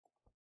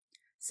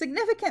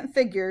Significant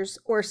figures,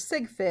 or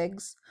sig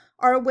figs,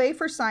 are a way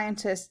for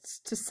scientists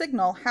to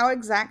signal how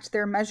exact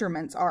their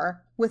measurements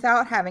are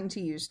without having to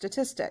use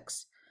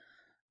statistics.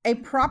 A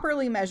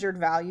properly measured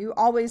value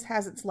always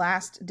has its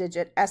last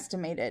digit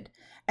estimated,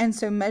 and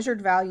so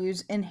measured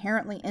values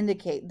inherently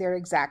indicate their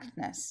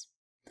exactness.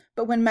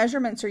 But when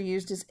measurements are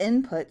used as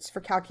inputs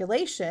for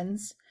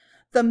calculations,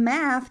 the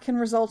math can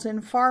result in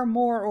far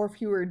more or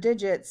fewer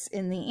digits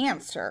in the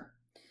answer.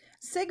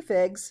 Sig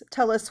figs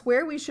tell us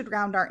where we should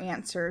round our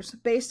answers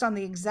based on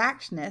the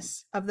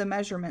exactness of the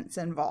measurements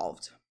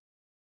involved.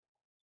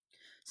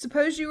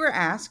 Suppose you were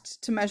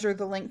asked to measure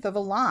the length of a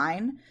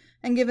line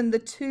and given the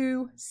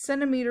 2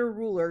 centimeter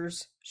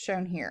rulers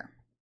shown here.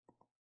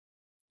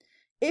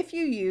 If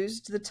you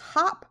used the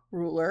top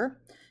ruler,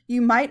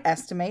 you might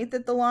estimate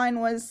that the line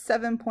was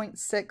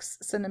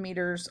 7.6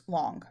 centimeters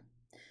long.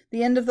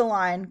 The end of the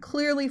line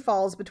clearly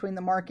falls between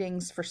the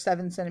markings for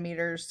 7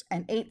 centimeters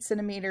and 8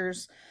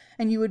 centimeters,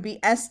 and you would be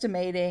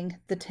estimating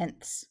the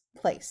tenths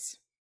place.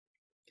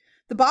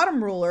 The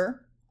bottom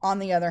ruler, on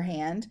the other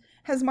hand,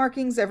 has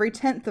markings every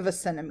tenth of a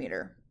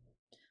centimeter.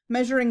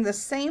 Measuring the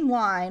same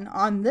line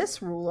on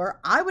this ruler,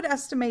 I would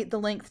estimate the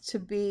length to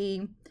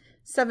be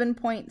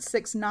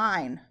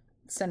 7.69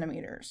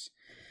 centimeters.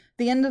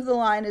 The end of the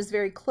line is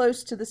very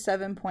close to the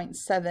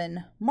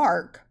 7.7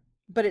 mark,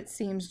 but it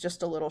seems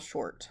just a little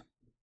short.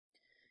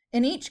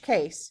 In each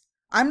case,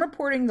 I'm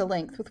reporting the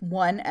length with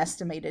one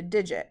estimated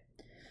digit.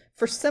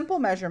 For simple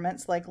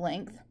measurements like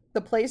length,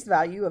 the place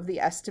value of the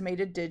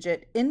estimated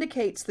digit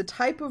indicates the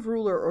type of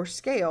ruler or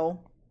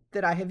scale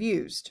that I have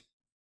used.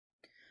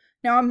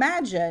 Now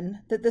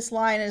imagine that this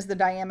line is the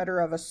diameter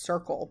of a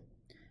circle,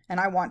 and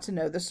I want to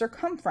know the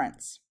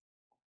circumference.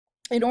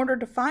 In order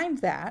to find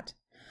that,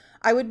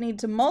 I would need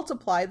to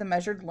multiply the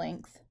measured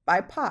length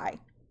by pi.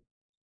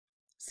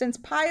 Since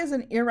pi is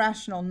an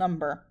irrational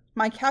number,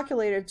 my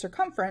calculated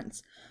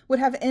circumference would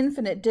have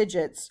infinite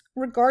digits,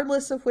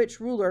 regardless of which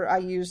ruler I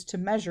used to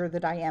measure the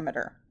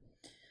diameter.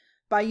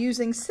 By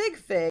using sig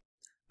fig,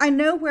 I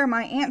know where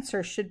my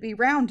answer should be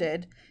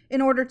rounded in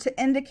order to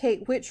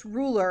indicate which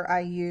ruler I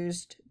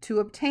used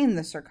to obtain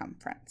the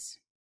circumference.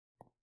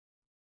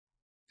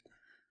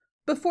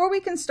 Before we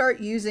can start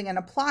using and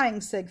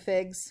applying sig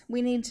figs,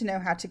 we need to know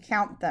how to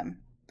count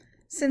them.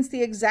 Since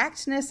the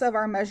exactness of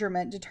our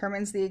measurement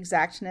determines the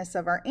exactness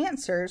of our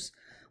answers,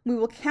 we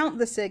will count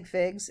the sig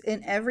figs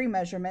in every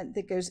measurement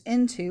that goes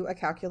into a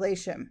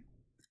calculation.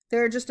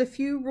 There are just a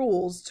few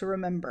rules to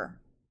remember.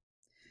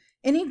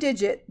 Any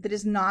digit that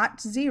is not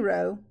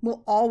 0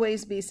 will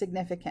always be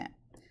significant.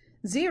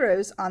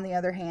 Zeros, on the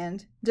other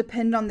hand,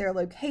 depend on their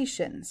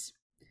locations.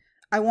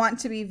 I want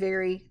to be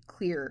very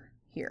clear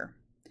here.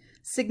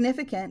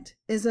 Significant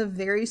is a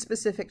very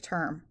specific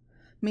term,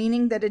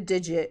 meaning that a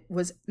digit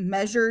was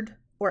measured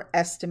or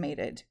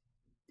estimated.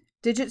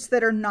 Digits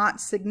that are not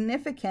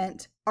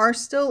significant are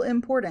still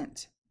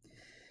important.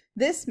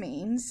 This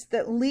means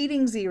that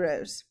leading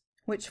zeros,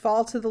 which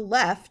fall to the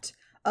left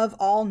of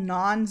all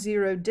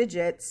non-zero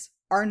digits,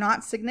 are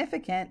not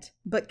significant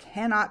but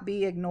cannot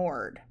be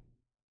ignored.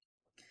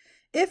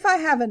 If I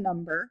have a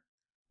number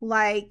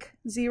like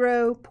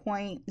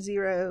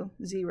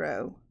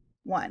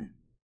 0.001,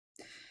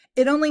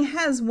 it only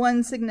has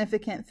one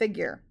significant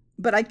figure,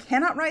 but I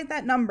cannot write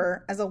that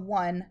number as a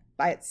 1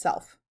 by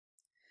itself.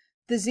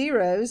 The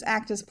zeros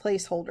act as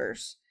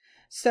placeholders,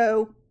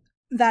 so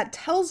that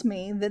tells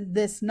me that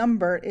this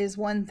number is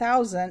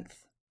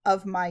 1,000th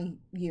of my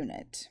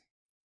unit.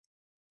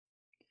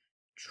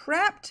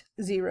 Trapped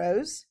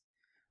zeros,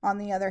 on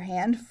the other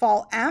hand,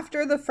 fall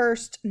after the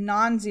first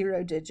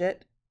non-zero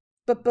digit,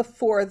 but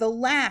before the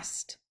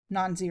last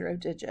non-zero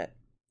digit.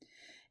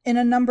 In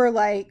a number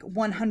like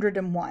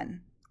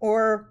 101,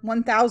 or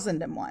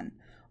 1001,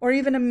 or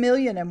even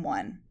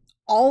 1,000,001,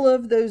 all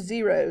of those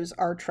zeros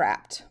are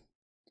trapped.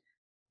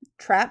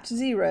 Trapped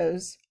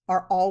zeros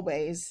are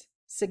always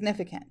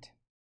significant.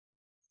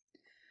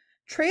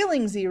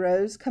 Trailing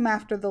zeros come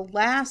after the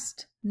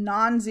last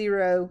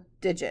non-zero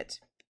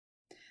digit.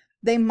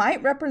 They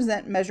might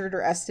represent measured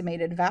or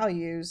estimated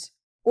values,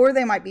 or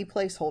they might be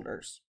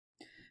placeholders.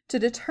 To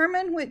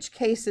determine which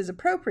case is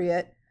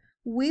appropriate,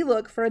 we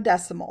look for a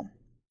decimal.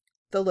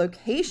 The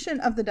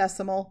location of the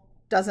decimal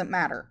doesn't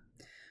matter,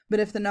 but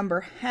if the number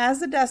has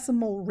a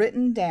decimal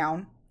written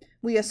down,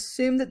 we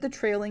assume that the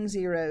trailing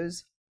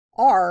zeros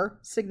are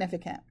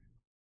significant.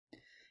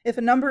 If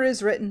a number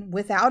is written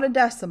without a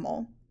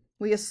decimal,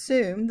 we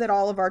assume that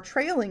all of our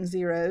trailing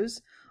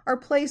zeros are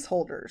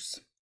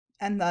placeholders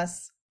and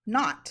thus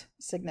not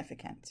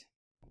significant.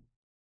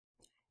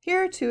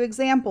 Here are 2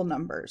 example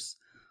numbers.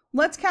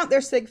 Let's count their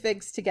sig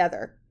figs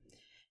together.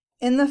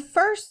 In the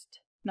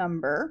first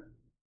number,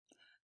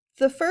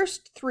 the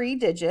first 3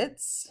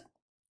 digits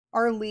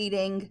are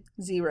leading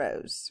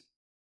zeros,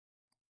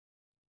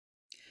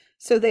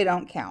 so they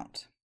don't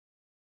count.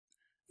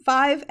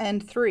 5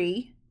 and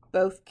 3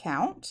 both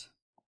count.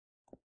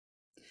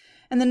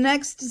 And the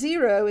next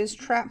 0 is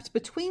trapped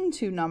between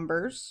 2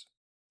 numbers,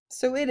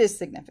 so it is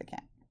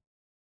significant.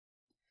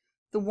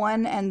 The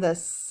 1 and the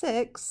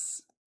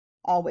 6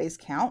 always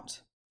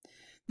count.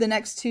 The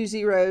next two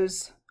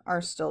zeros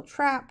are still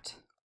trapped,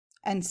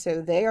 and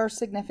so they are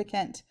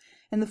significant,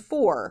 and the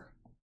 4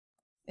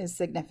 is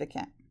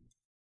significant.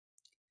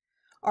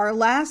 Our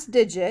last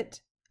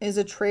digit is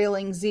a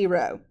trailing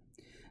 0,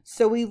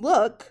 so we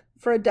look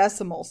for a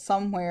decimal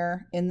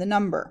somewhere in the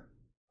number.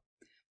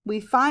 We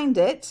find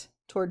it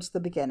towards the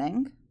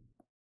beginning,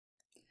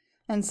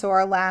 and so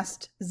our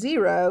last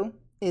 0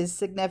 is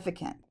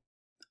significant.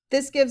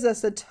 This gives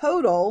us a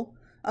total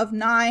of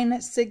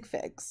 9 sig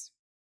figs.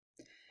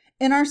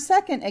 In our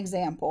second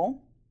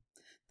example,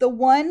 the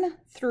 1,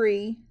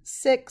 3,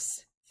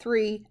 6,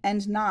 3,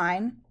 and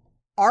 9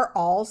 are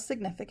all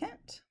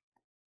significant.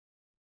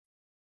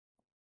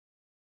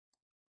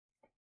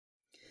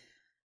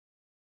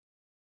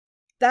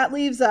 That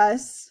leaves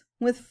us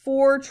with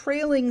 4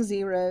 trailing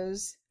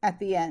zeros at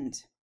the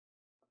end.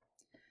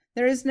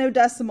 There is no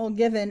decimal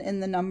given in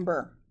the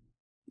number.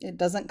 It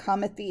doesn't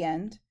come at the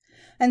end.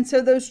 And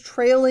so those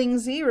trailing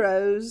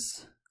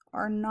zeros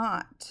are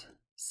not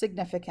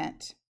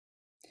significant.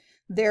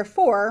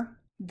 Therefore,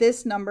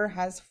 this number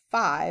has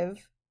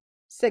 5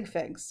 sig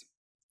figs.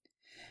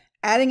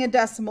 Adding a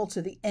decimal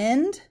to the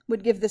end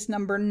would give this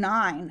number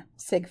 9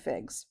 sig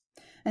figs.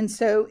 And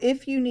so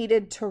if you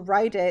needed to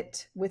write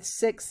it with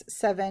 6,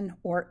 7,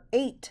 or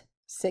 8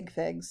 sig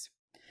figs,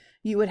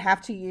 you would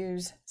have to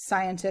use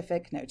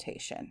scientific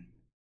notation.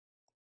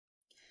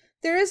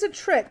 There is a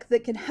trick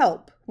that can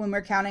help when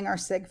we're counting our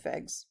sig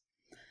figs.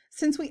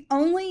 Since we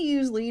only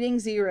use leading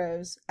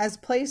zeros as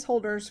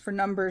placeholders for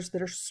numbers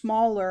that are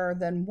smaller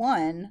than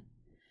 1,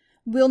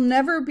 we'll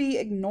never be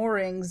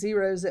ignoring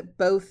zeros at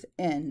both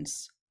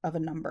ends of a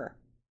number.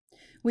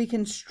 We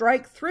can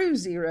strike through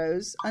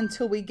zeros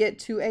until we get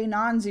to a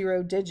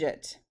non-zero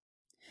digit,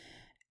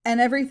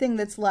 and everything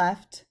that's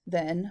left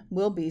then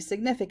will be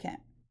significant.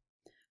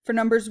 For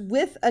numbers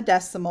with a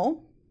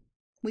decimal,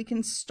 we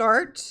can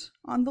start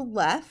on the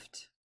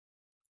left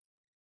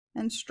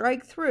and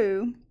strike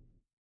through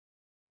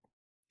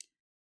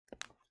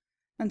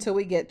until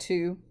we get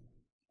to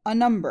a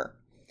number.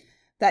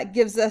 That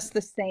gives us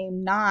the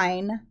same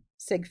 9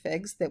 sig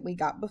figs that we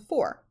got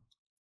before.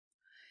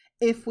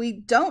 If we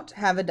don't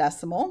have a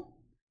decimal,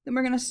 then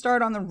we're going to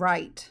start on the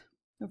right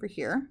over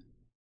here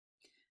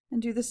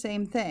and do the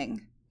same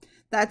thing.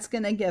 That's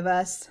going to give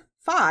us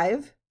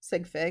 5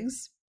 sig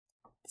figs,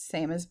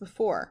 same as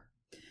before.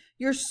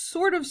 You're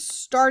sort of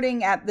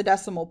starting at the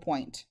decimal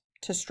point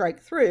to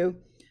strike through,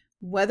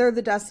 whether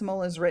the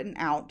decimal is written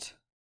out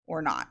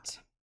or not.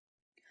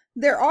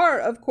 There are,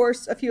 of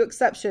course, a few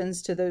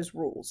exceptions to those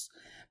rules.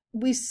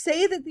 We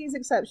say that these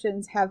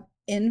exceptions have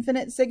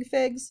infinite sig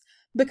figs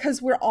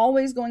because we're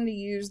always going to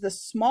use the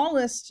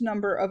smallest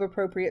number of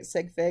appropriate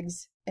sig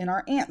figs in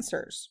our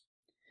answers.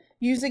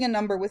 Using a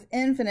number with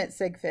infinite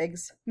sig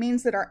figs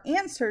means that our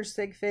answer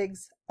sig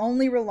figs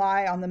only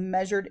rely on the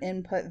measured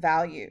input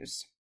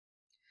values.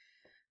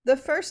 The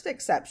first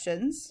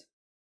exceptions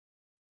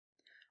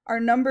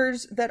are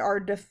numbers that are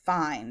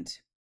defined.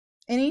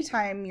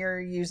 Anytime you're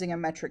using a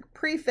metric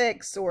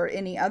prefix or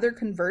any other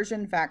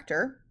conversion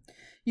factor,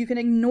 you can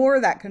ignore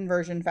that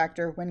conversion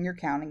factor when you're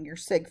counting your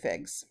sig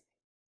figs.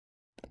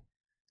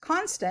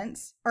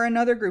 Constants are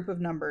another group of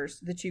numbers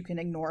that you can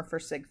ignore for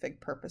sig fig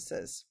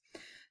purposes.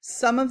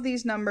 Some of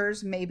these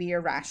numbers may be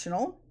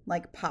irrational,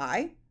 like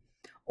pi,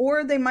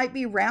 or they might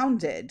be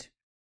rounded,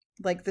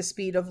 like the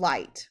speed of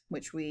light,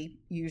 which we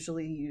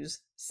usually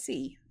use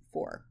c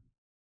for.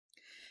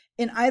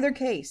 In either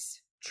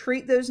case,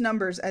 treat those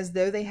numbers as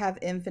though they have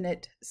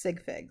infinite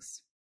sig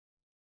figs.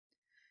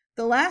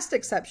 The last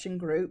exception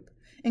group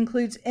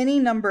includes any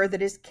number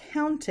that is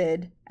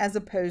counted as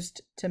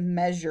opposed to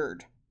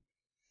measured.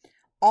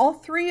 All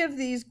 3 of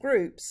these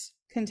groups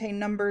contain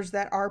numbers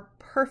that are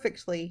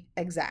perfectly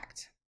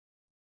exact.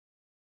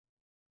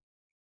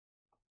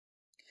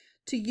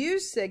 To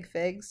use sig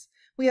figs,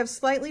 we have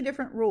slightly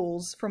different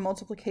rules for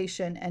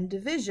multiplication and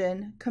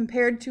division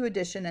compared to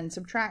addition and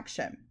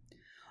subtraction.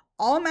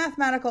 All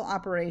mathematical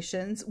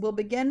operations will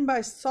begin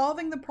by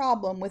solving the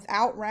problem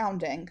without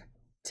rounding,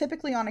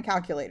 typically on a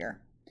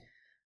calculator.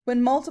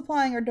 When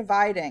multiplying or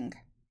dividing,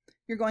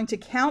 you're going to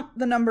count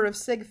the number of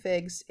sig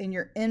figs in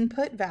your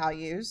input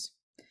values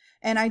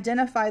and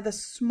identify the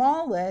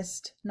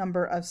smallest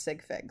number of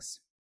sig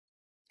figs.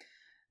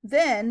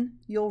 Then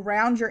you'll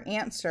round your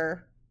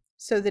answer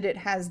so that it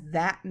has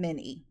that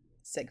many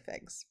sig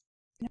figs.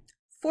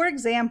 For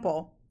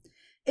example,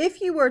 if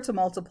you were to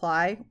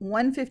multiply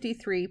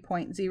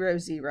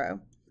 153.00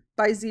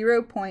 by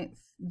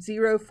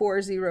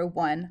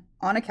 0.0401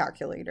 on a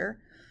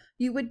calculator,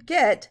 you would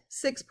get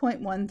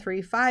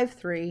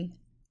 6.1353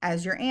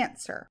 as your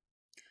answer.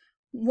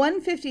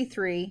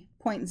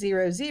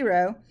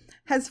 153.00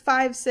 has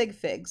 5 sig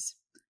figs.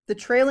 The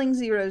trailing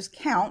zeros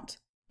count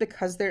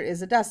because there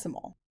is a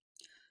decimal.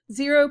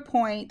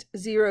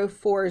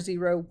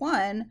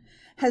 0.0401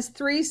 has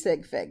 3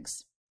 sig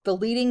figs. The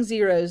leading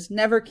zeros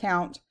never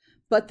count,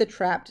 but the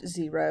trapped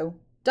 0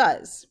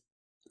 does.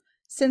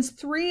 Since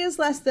 3 is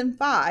less than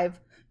 5,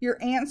 your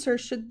answer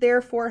should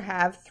therefore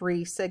have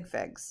 3 sig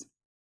figs.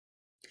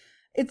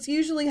 It's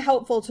usually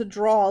helpful to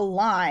draw a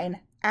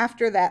line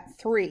after that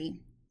 3,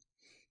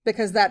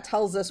 because that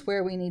tells us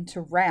where we need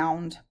to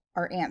round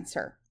our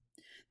answer.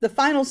 The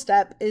final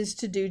step is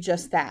to do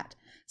just that.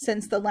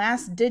 Since the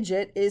last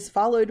digit is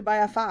followed by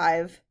a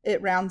 5,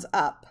 it rounds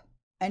up,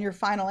 and your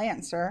final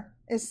answer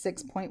is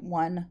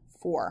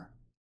 6.14.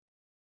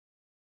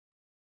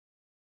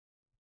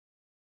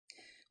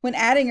 When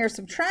adding or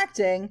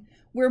subtracting,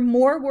 we're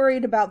more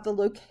worried about the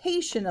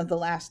location of the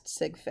last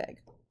sig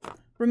fig.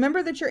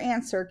 Remember that your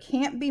answer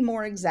can't be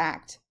more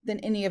exact than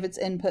any of its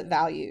input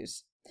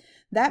values.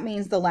 That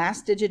means the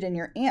last digit in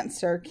your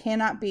answer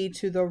cannot be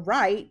to the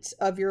right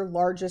of your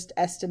largest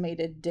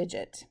estimated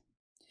digit.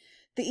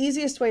 The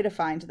easiest way to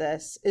find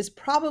this is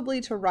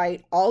probably to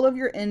write all of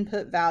your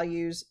input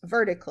values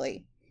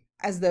vertically,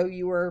 as though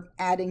you were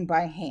adding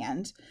by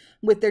hand,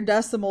 with their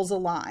decimals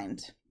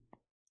aligned.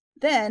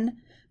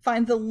 Then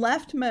find the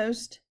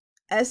leftmost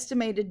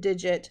estimated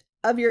digit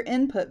of your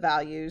input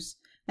values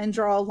and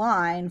draw a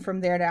line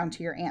from there down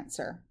to your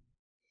answer.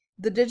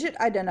 The digit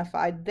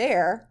identified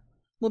there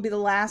will be the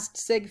last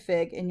sig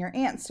fig in your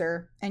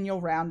answer, and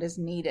you'll round as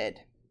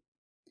needed.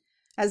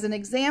 As an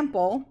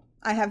example,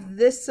 I have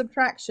this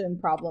subtraction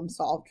problem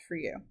solved for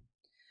you.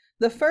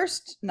 The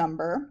first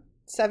number,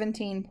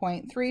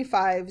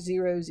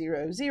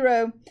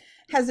 17.35000,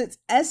 has its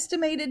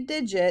estimated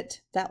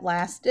digit, that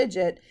last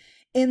digit,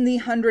 in the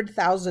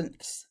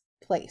 100,000ths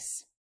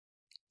place.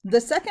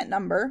 The second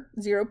number,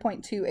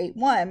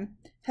 0.281,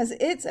 has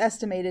its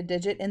estimated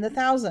digit in the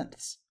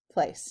thousandths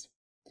place.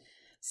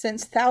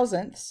 Since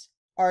thousandths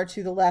are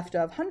to the left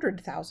of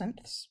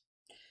 100,000ths,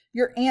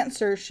 your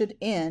answer should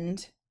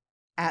end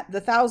at the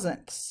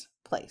thousandths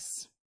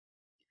place.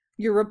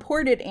 Your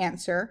reported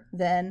answer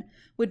then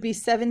would be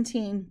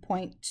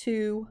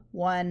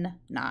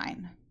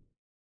 17.219.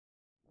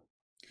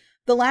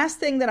 The last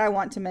thing that I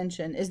want to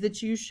mention is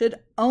that you should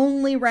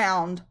only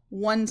round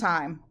one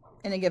time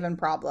in a given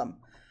problem.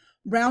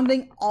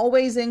 Rounding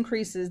always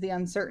increases the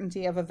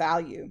uncertainty of a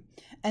value.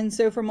 And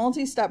so for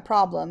multi-step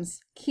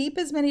problems, keep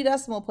as many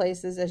decimal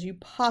places as you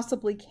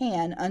possibly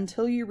can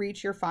until you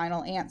reach your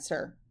final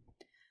answer.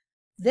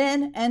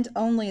 Then and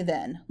only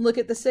then, look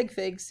at the sig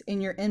figs in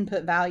your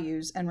input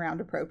values and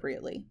round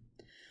appropriately.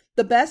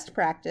 The best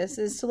practice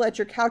is to let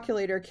your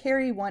calculator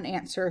carry one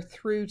answer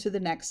through to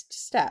the next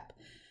step.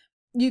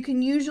 You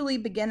can usually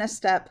begin a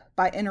step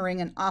by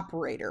entering an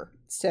operator.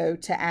 So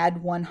to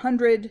add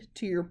 100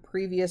 to your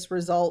previous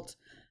result,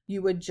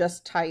 you would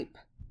just type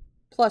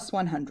plus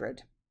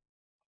 100.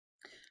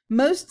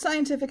 Most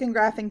scientific and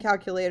graphing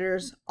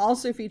calculators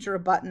also feature a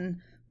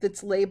button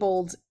that's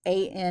labeled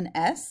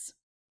ANS.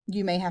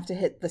 You may have to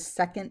hit the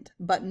second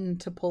button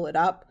to pull it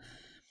up.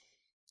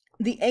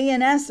 The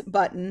ANS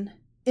button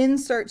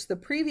inserts the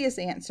previous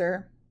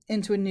answer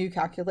into a new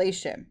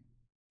calculation.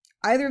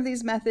 Either of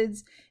these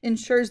methods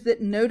ensures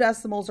that no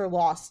decimals are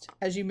lost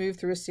as you move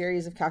through a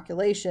series of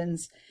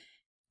calculations,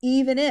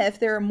 even if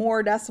there are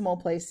more decimal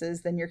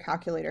places than your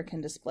calculator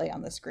can display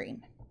on the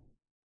screen.